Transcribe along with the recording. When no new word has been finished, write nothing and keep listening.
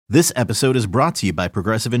This episode is brought to you by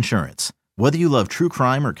Progressive Insurance. Whether you love true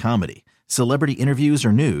crime or comedy, celebrity interviews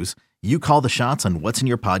or news, you call the shots on what's in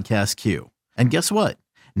your podcast queue. And guess what?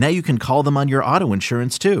 Now you can call them on your auto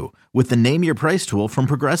insurance too with the Name Your Price tool from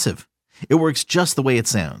Progressive. It works just the way it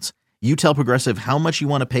sounds. You tell Progressive how much you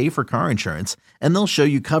want to pay for car insurance, and they'll show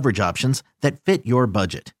you coverage options that fit your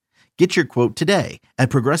budget. Get your quote today at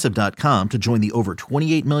Progressive.com to join the over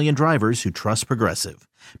 28 million drivers who trust Progressive.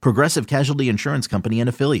 Progressive Casualty Insurance Company and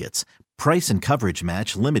Affiliates. Price and coverage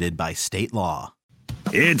match limited by state law.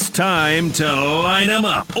 It's time to line them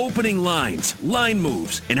up. Opening lines, line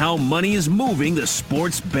moves, and how money is moving the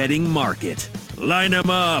sports betting market. Line them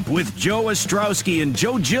up with Joe Ostrowski and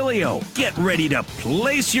Joe Giglio. Get ready to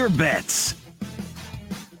place your bets.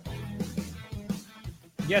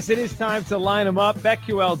 Yes, it is time to line them up.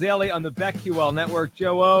 BetQL Daily on the BetQL Network.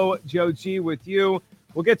 Joe O, Joe G with you.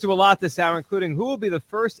 We'll get to a lot this hour, including who will be the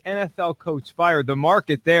first NFL coach fired. The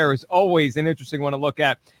market there is always an interesting one to look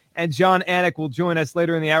at. And John Anik will join us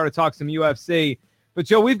later in the hour to talk some UFC. But,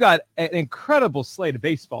 Joe, we've got an incredible slate of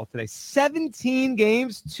baseball today. 17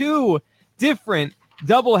 games, 2 different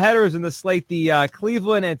doubleheaders in the slate. The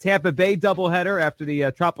Cleveland and Tampa Bay doubleheader after the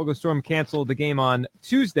tropical storm canceled the game on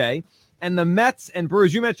Tuesday. And the Mets and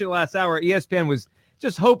Brewers, you mentioned last hour, ESPN was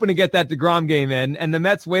just hoping to get that DeGrom game in. And the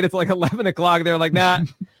Mets waited till like 11 o'clock. They're like, nah,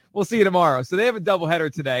 we'll see you tomorrow. So they have a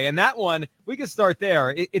doubleheader today. And that one, we can start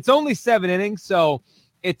there. It's only 7 innings, so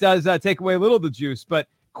it does take away a little of the juice. But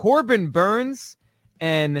Corbin Burnes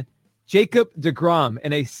and Jacob DeGrom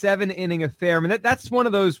in a 7-inning affair. I mean, that's one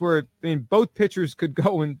of those where both pitchers could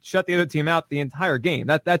go and shut the other team out the entire game.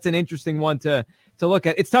 That's an interesting one to look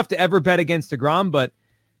at. It's tough to ever bet against DeGrom, but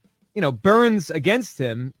Burnes against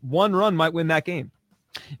him, 1 run might win that game.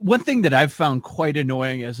 One thing that I've found quite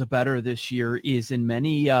annoying as a bettor this year is in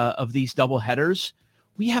many of these doubleheaders,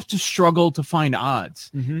 we have to struggle to find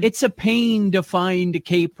odds. Mm-hmm. It's a pain to find a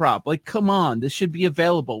K-prop. Like, come on, this should be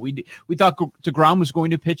available. We thought DeGrom was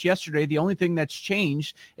going to pitch yesterday. The only thing that's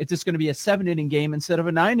changed is it's going to be a 7-inning game instead of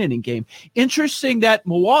a 9-inning game. Interesting that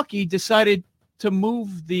Milwaukee decided to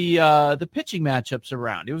move the pitching matchups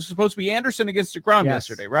around. It was supposed to be Anderson against DeGrom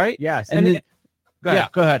yesterday, right? Yes. And go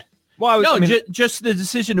ahead. Well, just the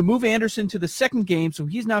decision to move Anderson to the second game, so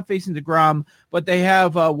he's not facing DeGrom, but they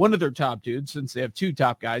have one of their top dudes, since they have 2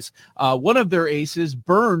 top guys. One of their aces,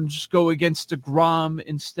 Burnes, go against DeGrom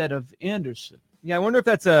instead of Anderson. Yeah, I wonder if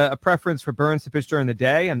that's a preference for Burnes to pitch during the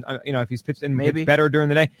day, and if he's pitched in maybe better during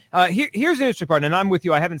the day. Here's the interesting part, and I'm with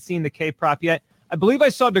you. I haven't seen the K prop yet. I believe I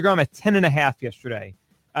saw DeGrom at 10.5 yesterday,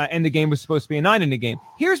 and the game was supposed to be a 9-inning game.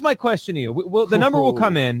 Here's my question to you: the number will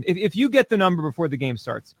come in if you get the number before the game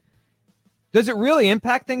starts. Does it really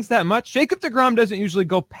impact things that much? Jacob DeGrom doesn't usually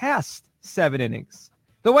go past 7 innings.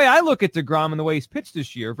 The way I look at DeGrom and the way he's pitched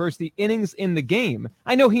this year versus the innings in the game,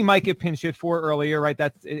 I know he might get pinch hit for earlier, right?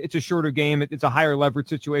 It's a shorter game. It's a higher leverage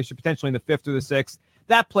situation, potentially in the 5th or the 6th.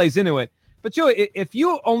 That plays into it. But, Joe, if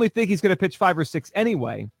you only think he's going to pitch 5 or 6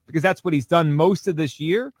 anyway, because that's what he's done most of this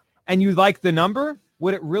year, and you like the number,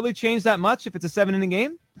 would it really change that much if it's a 7-inning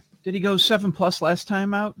game? Did he go 7+ last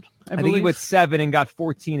time out? I think he went 7 and got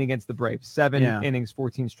 14 against the Braves. 7 innings,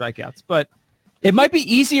 14 strikeouts. But it might be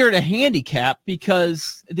easier to handicap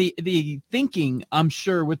because the thinking, I'm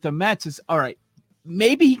sure, with the Mets is, all right,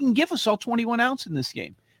 maybe he can give us all 21 outs in this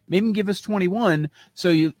game. Maybe he can give us 21. So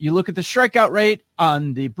you look at the strikeout rate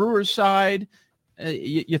on the Brewers side.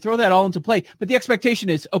 You throw that all into play. But the expectation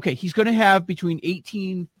is, okay, he's going to have between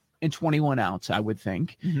 18 and 21 outs, I would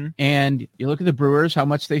think. Mm-hmm. And you look at the Brewers, how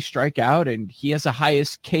much they strike out, and he has the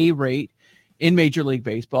highest K rate in Major League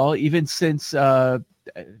Baseball, even since the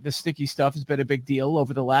sticky stuff has been a big deal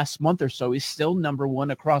over the last month or so. He's still number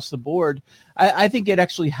 1 across the board. I think it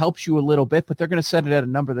actually helps you a little bit, but they're going to set it at a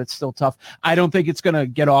number that's still tough. I don't think it's going to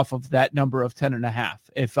get off of that number of 10.5,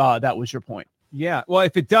 if that was your point. Yeah, well,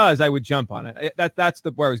 if it does, I would jump on it. That's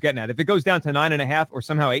where I was getting at. If it goes down to 9.5 or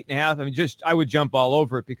somehow 8.5, I would jump all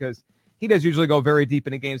over it because he does usually go very deep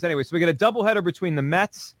into games anyway. So we get a doubleheader between the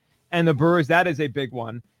Mets and the Brewers. That is a big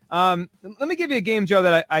one. Let me give you a game, Joe,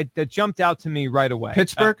 that jumped out to me right away.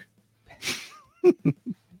 Pittsburgh.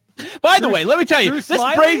 By the way, let me tell you,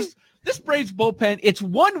 this Braves bullpen, it's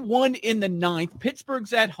 1-1 in the 9th.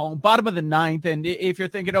 Pittsburgh's at home, bottom of the 9th. And if you're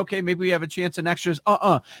thinking, okay, maybe we have a chance in extras,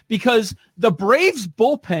 because the Braves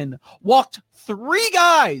bullpen walked 3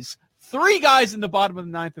 guys Three guys in the bottom of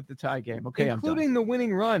the ninth at the tie game. Okay, including the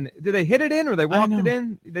winning run. Did they hit it in or they walked it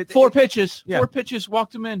in? Four pitches. Yeah. 4 pitches,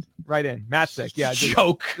 walked them in. Right in. Matchstick. Yeah.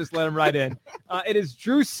 Just let him right in. It is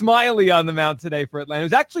Drew Smyly on the mound today for Atlanta.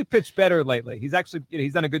 Who's actually pitched better lately. He's actually,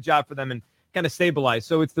 he's done a good job for them and kind of stabilized.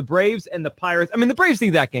 So it's the Braves and the Pirates. I mean, the Braves need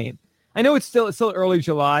that game. I know it's still early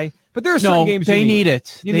July, but there are certain games they need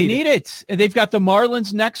it. They need it. And they've got the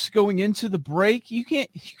Marlins next going into the break. You can't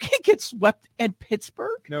get swept at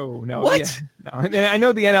Pittsburgh. No. What? Yeah, no. And I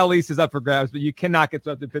know the NL East is up for grabs, but you cannot get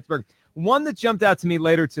swept at Pittsburgh. One that jumped out to me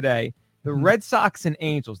later today, the Red Sox and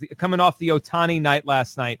Angels, coming off the Ohtani night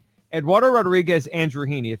last night. Eduardo Rodriguez, Andrew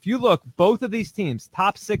Heaney. If you look, both of these teams,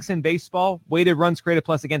 top 6 in baseball, weighted runs created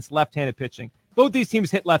plus against left-handed pitching. Both these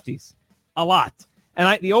teams hit lefties a lot.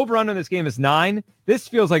 And the over-under in this game is 9. This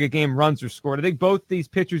feels like a game runs are scored. I think both these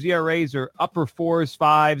pitchers' ERAs are upper 4s,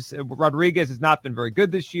 5s. Rodriguez has not been very good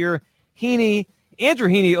this year. Andrew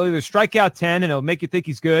Heaney will either strike out 10 and it'll make you think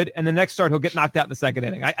he's good, and the next start he'll get knocked out in the second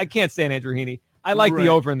inning. I can't stand Andrew Heaney. I like the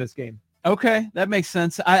over in this game. Okay, that makes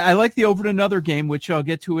sense. I like the over in another game, which I'll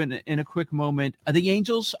get to in a quick moment. The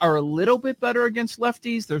Angels are a little bit better against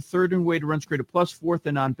lefties. They're 3rd in weighted runs created plus, 4th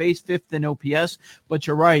in on base, 5th in OPS. But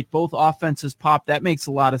you're right, both offenses pop. That makes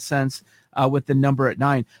a lot of sense with the number at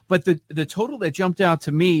 9. But the total that jumped out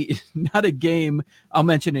to me is not a game. I'll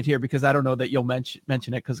mention it here because I don't know that you'll mention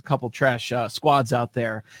it because a couple trash squads out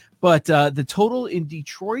there. But the total in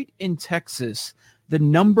Detroit and Texas, the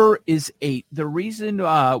number is 8. The reason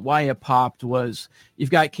why it popped was you've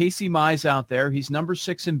got Casey Mize out there. He's number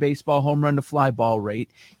 6 in baseball, home run to fly ball rate.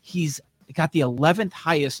 He's got the 11th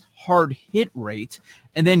highest hard hit rate.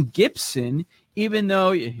 And then Gibson, even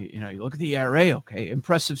though you look at the ERA, okay,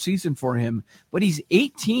 impressive season for him, but he's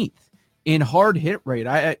 18th in hard hit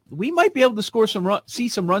rate. We might be able to score see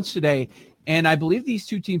some runs today. And I believe these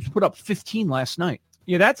two teams put up 15 last night.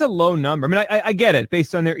 Yeah, that's a low number. I mean, I get it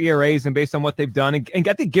based on their ERAs and based on what they've done. And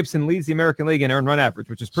I think Gibson leads the American League in earned run average,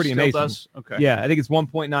 which is pretty amazing. Does? Okay. Yeah, I think it's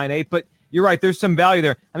 1.98. But you're right. There's some value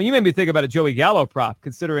there. I mean, you made me think about a Joey Gallo prop,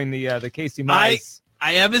 considering the Casey Mize.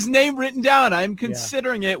 I have his name written down. I'm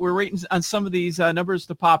considering it. We're waiting on some of these numbers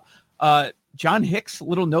to pop. John Hicks,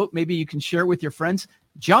 little note, maybe you can share with your friends.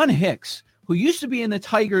 John Hicks, who used to be in the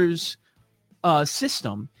Tigers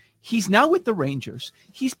system, he's now with the Rangers.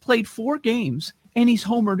 He's played 4 games. And he's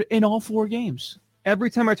homered in all 4 games.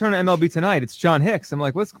 Every time I turn on MLB Tonight, it's John Hicks. I'm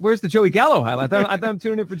like, where's the Joey Gallo highlight? I thought I'm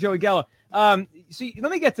tuning in for Joey Gallo. So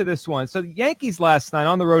let me get to this one. So the Yankees last night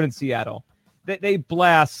on the road in Seattle, they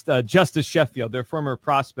blast Justice Sheffield, their former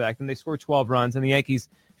prospect, and they score 12 runs, and the Yankees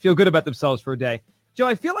feel good about themselves for a day. Joe,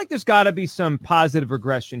 I feel like there's got to be some positive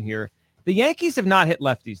regression here. The Yankees have not hit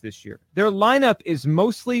lefties this year. Their lineup is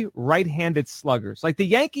mostly right-handed sluggers. Like, the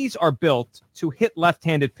Yankees are built to hit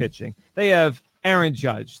left-handed pitching. They have Aaron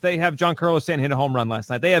Judge. They have Giancarlo Stanton hit a home run last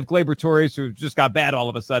night. They have Gleyber Torres, who just got bad all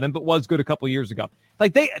of a sudden, but was good a couple years ago.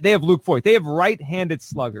 Like, they have Luke Voigt. They have right-handed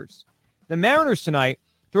sluggers. The Mariners tonight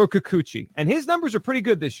throw Kikuchi, and his numbers are pretty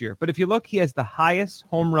good this year. But if you look, he has the highest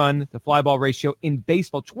home run to fly ball ratio in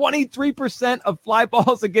baseball. 23% of fly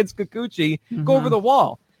balls against Kikuchi go over the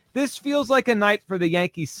wall. This feels like a night for the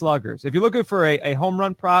Yankees sluggers. If you're looking for a home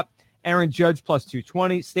run prop, Aaron Judge plus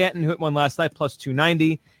 220, Stanton, who hit one last night, plus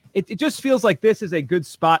 290. It just feels like this is a good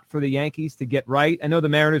spot for the Yankees to get right. I know the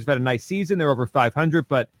Mariners have had a nice season. They're over 500,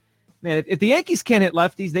 but, man, if the Yankees can't hit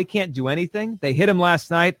lefties, they can't do anything. They hit them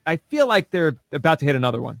last night. I feel like they're about to hit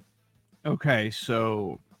another one. Okay,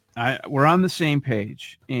 so we're on the same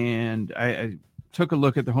page, and I took a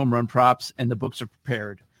look at the home run props, and the books are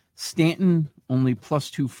prepared. Stanton, only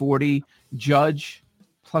plus 240. Judge,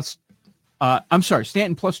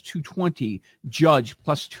 Stanton plus 220. Judge,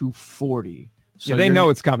 plus 240. So they know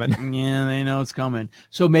it's coming. Yeah, they know it's coming.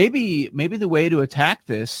 So maybe the way to attack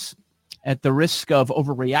this, at the risk of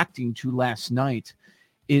overreacting to last night,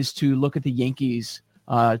 is to look at the Yankees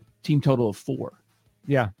team total of 4.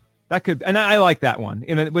 Yeah, that could, and I like that one.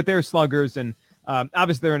 With their sluggers, and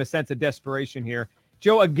obviously they're in a sense of desperation here.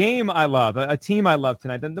 Joe, a game I love, a team I love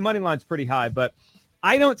tonight. The money line's pretty high, but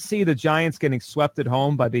I don't see the Giants getting swept at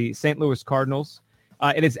home by the St. Louis Cardinals.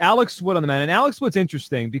 It is Alex Wood on the mound, and Alex Wood's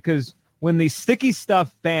interesting because when the sticky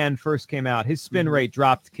stuff ban first came out, his spin rate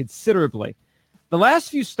dropped considerably. The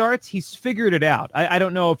last few starts, he's figured it out. I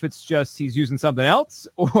don't know if it's just he's using something else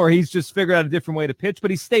or he's just figured out a different way to pitch,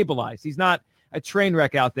 but he's stabilized. He's not a train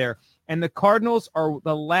wreck out there. And the Cardinals are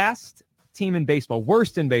the last team in baseball,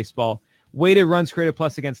 worst in baseball, weighted runs created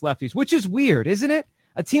plus against lefties, which is weird, isn't it?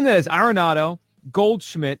 A team that has Arenado,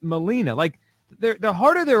 Goldschmidt, Molina, like the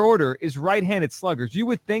heart of their order is right-handed sluggers. You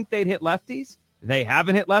would think they'd hit lefties. They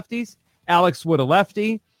haven't hit lefties. Alex Wood, a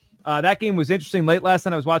lefty. That game was interesting late last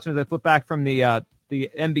night. I was watching as I flipped back from the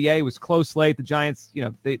NBA. It was close late. The Giants,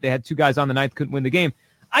 they had 2 guys on the ninth, couldn't win the game.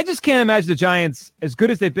 I just can't imagine the Giants, as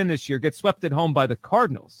good as they've been this year, get swept at home by the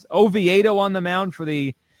Cardinals. Oviedo on the mound for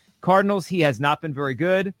the Cardinals. He has not been very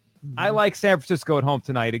good. I like San Francisco at home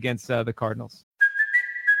tonight against the Cardinals.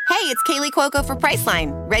 Hey, it's Kaylee Cuoco for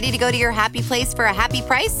Priceline. Ready to go to your happy place for a happy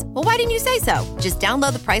price? Well, why didn't you say so? Just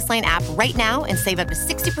download the Priceline app right now and save up to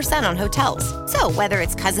 60% on hotels. So whether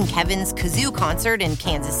it's Cousin Kevin's Kazoo Concert in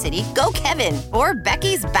Kansas City, go Kevin, or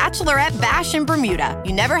Becky's Bachelorette Bash in Bermuda,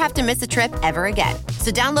 you never have to miss a trip ever again.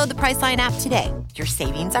 So download the Priceline app today. Your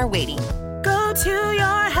savings are waiting. Go to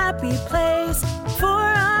your happy place for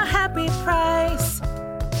a happy price.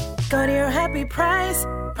 Go to your happy price,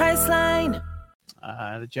 Priceline.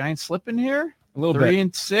 The Giants slipping here. A little bit.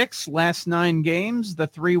 3-6 last 9 games. The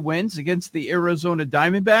 3 wins against the Arizona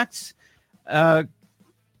Diamondbacks.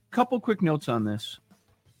 Couple quick notes on this.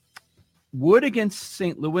 Wood against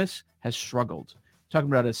St. Louis has struggled. Talking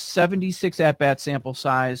about a 76 at-bat sample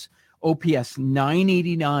size, OPS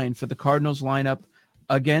 989 for the Cardinals lineup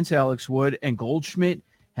against Alex Wood, and Goldschmidt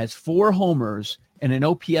has 4 homers and an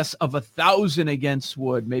OPS of 1,000 against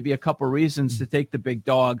Wood. Maybe a couple reasons to take the big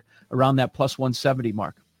dog around that plus 170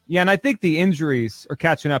 mark. Yeah, and I think the injuries are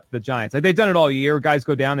catching up to the Giants. Like, they've done it all year. Guys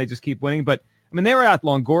go down, they just keep winning. But, I mean, they were out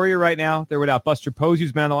Longoria right now. They're without Buster Posey,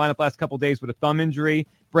 who's been on the lineup last couple of days with a thumb injury.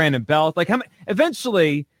 Brandon Belt. Like,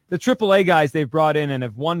 eventually, the AAA guys they've brought in and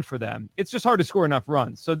have won for them, it's just hard to score enough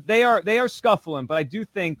runs. So they are scuffling, but I do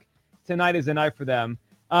think tonight is a night for them.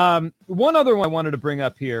 One other one I wanted to bring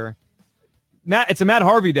up here. Matt, it's a Matt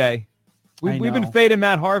Harvey day. We've been fading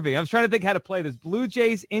Matt Harvey. I was trying to think how to play this. Blue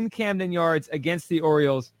Jays in Camden Yards against the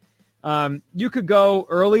Orioles. You could go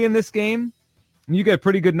early in this game. And you get a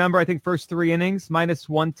pretty good number. I think first 3 innings, minus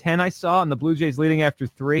 110 I saw, and the Blue Jays leading after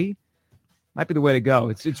 3. Might be the way to go.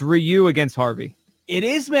 It's Ryu against Harvey. It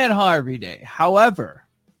is Matt Harvey day. However,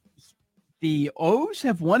 the O's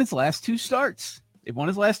have won his last 2 starts. They've won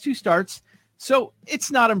his last 2 starts. So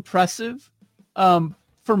it's not impressive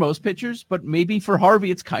for most pitchers, but maybe for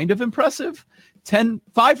Harvey, it's kind of impressive.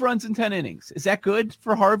 5 runs in 10 innings. Is that good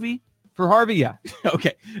for Harvey? For Harvey, yeah.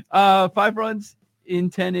 Okay. 5 runs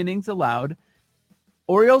in 10 innings allowed.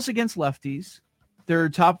 Orioles against lefties. They're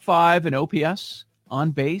top 5 in OPS,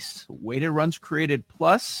 on base, weighted runs created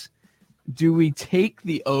plus. Do we take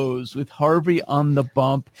the O's with Harvey on the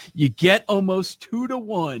bump? You get almost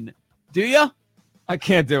 2-1. Do you? I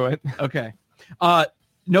can't do it. Okay.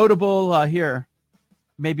 Notable here,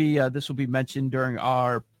 maybe this will be mentioned during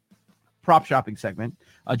our prop shopping segment.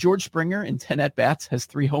 George Springer in 10 at-bats has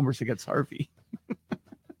 3 homers against Harvey.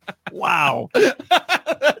 Wow.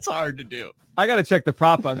 That's hard to do. I got to check the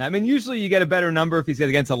prop on that. I mean, usually you get a better number if he's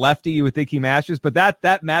against a lefty. You would think he mashes, but that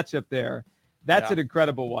matchup there, that's an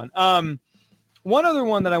incredible one. One other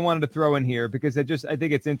one that I wanted to throw in here because I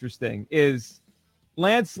think it's interesting is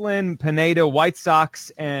Lance Lynn, Pineda, White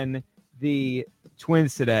Sox, and the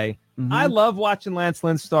Twins today. Mm-hmm. I love watching Lance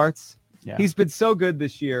Lynn starts. Yeah. He's been so good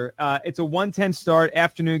this year. It's a 1:10 start,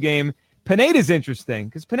 afternoon game. Pineda's interesting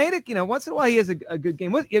because Pineda, once in a while he has a good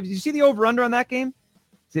game. Did you see the over-under on that game?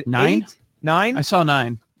 Is it 9? 9? I saw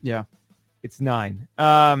 9. Yeah. It's 9.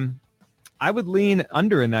 I would lean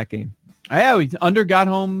under in that game. Yeah, under got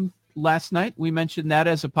home last night. We mentioned that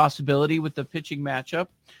as a possibility with the pitching matchup.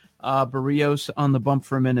 Barrios on the bump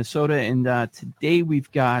for Minnesota. And today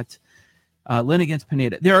we've got Lynn against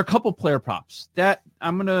Pineda. There are a couple player props that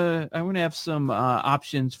I'm gonna have some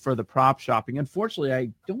options for the prop shopping. Unfortunately, I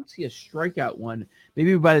don't see a strikeout one.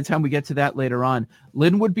 Maybe by the time we get to that later on,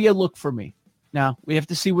 Lynn would be a look for me. Now we have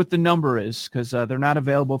to see what the number is because they're not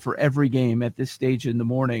available for every game at this stage in the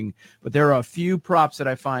morning. But there are a few props that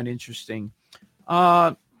I find interesting.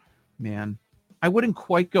 Man, I wouldn't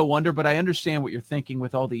quite go under, but I understand what you're thinking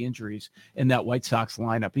with all the injuries in that White Sox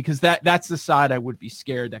lineup because that's the side I would be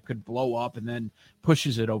scared that could blow up and then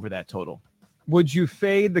pushes it over that total. Would you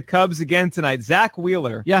fade the Cubs again tonight? Zach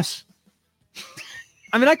Wheeler. Yes.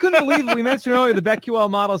 I mean, I couldn't believe it. We mentioned earlier the BetQL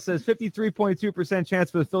model says 53.2% chance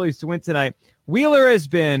for the Phillies to win tonight. Wheeler has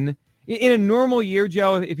been, in a normal year,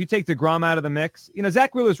 Joe, if you take DeGrom out of the mix,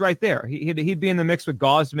 Zach Wheeler's right there. He'd be in the mix with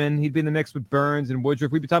Gausman. He'd be in the mix with Burns and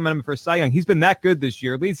Woodruff. We'd be talking about him for Cy Young. He's been that good this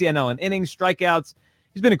year. Leads the NL in innings, strikeouts.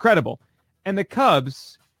 He's been incredible. And the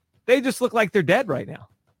Cubs, they just look like they're dead right now.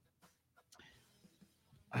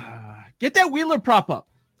 Get that Wheeler prop up.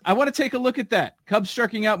 I want to take a look at that. Cubs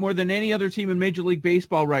striking out more than any other team in Major League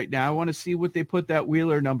Baseball right now. I want to see what they put that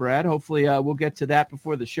Wheeler number at. Hopefully we'll get to that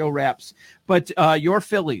before the show wraps. But your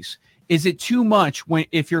Phillies, is it too much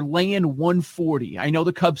if you're laying 140? I know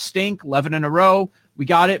the Cubs stink, 11 in a row. We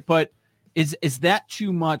got it. But is that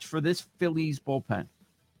too much for this Phillies bullpen?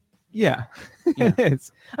 Yeah. It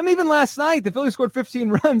is. I mean, even last night, the Phillies scored 15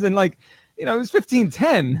 runs and it was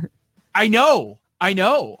 15-10. I know.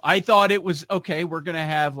 I thought it was, okay, we're going to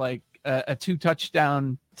have like a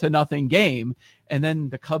 2-touchdown to nothing game. And then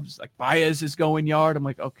the Cubs, like Baez is going yard. I'm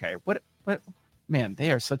like, okay, what? Man,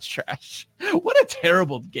 they are such trash. What a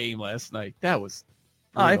terrible game last night. That was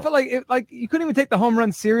I felt like you couldn't even take the home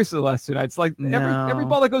run seriously the last 2 nights. Like every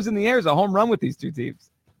ball that goes in the air is a home run with these two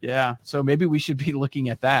teams. Yeah, so maybe we should be looking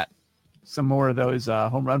at that. Some more of those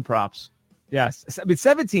home run props. Yes, I mean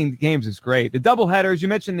 17 games is great. The doubleheaders, you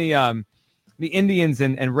mentioned the Indians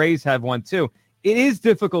and Rays have one too. It is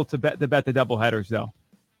difficult to bet the doubleheaders though.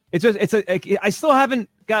 I still haven't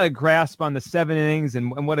got a grasp on the 7 innings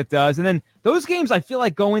and what it does. And then those games I feel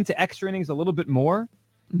like go into extra innings a little bit more.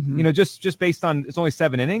 Mm-hmm. Just based on it's only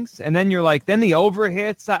 7 innings, and then you're like, then the over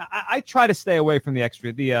hits. I try to stay away from the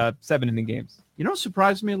 7-inning games.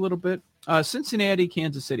 Surprised me a little bit. Cincinnati,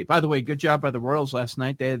 Kansas City. By the way, good job by the Royals last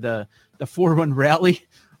night. They had the 4-1 rally.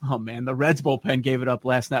 Oh man, the Reds bullpen gave it up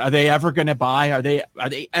last night. Are they ever going to buy? Are they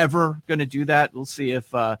ever going to do that? We'll see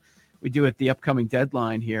if we do at the upcoming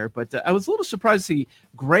deadline here. But I was a little surprised to see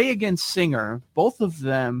Gray against Singer. Both of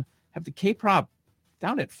them have the K-prop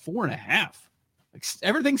down at 4.5. Like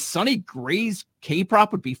everything Sonny Gray's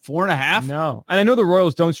K-prop would be 4.5. No, and I know the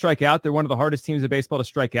Royals don't strike out. They're one of the hardest teams in baseball to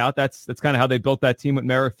strike out. That's kind of how they built that team with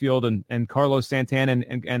Merrifield and Carlos Santana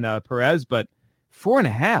and Perez. But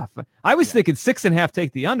 4.5. I was thinking 6.5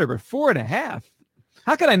 take the under, but 4.5.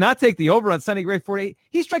 How could I not take the over on Sonny Gray 48?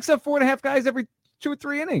 He strikes out 4.5 guys every 2 or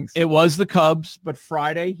 3 innings. It was the Cubs, but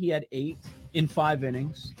Friday he had 8 in 5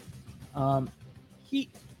 innings.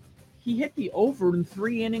 He hit the over in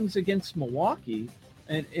 3 innings against Milwaukee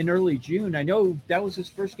in early June. I know that was his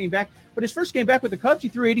first game back, but his first game back with the Cubs, he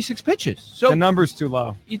threw 86 pitches. So the number's too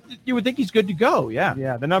low. You would think he's good to go. Yeah.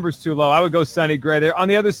 Yeah, the number's too low. I would go Sonny Gray there. On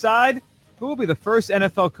the other side, who will be the first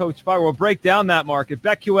NFL coach fired? We'll break down that market.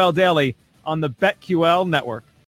 BetQL Daily on the BetQL Network.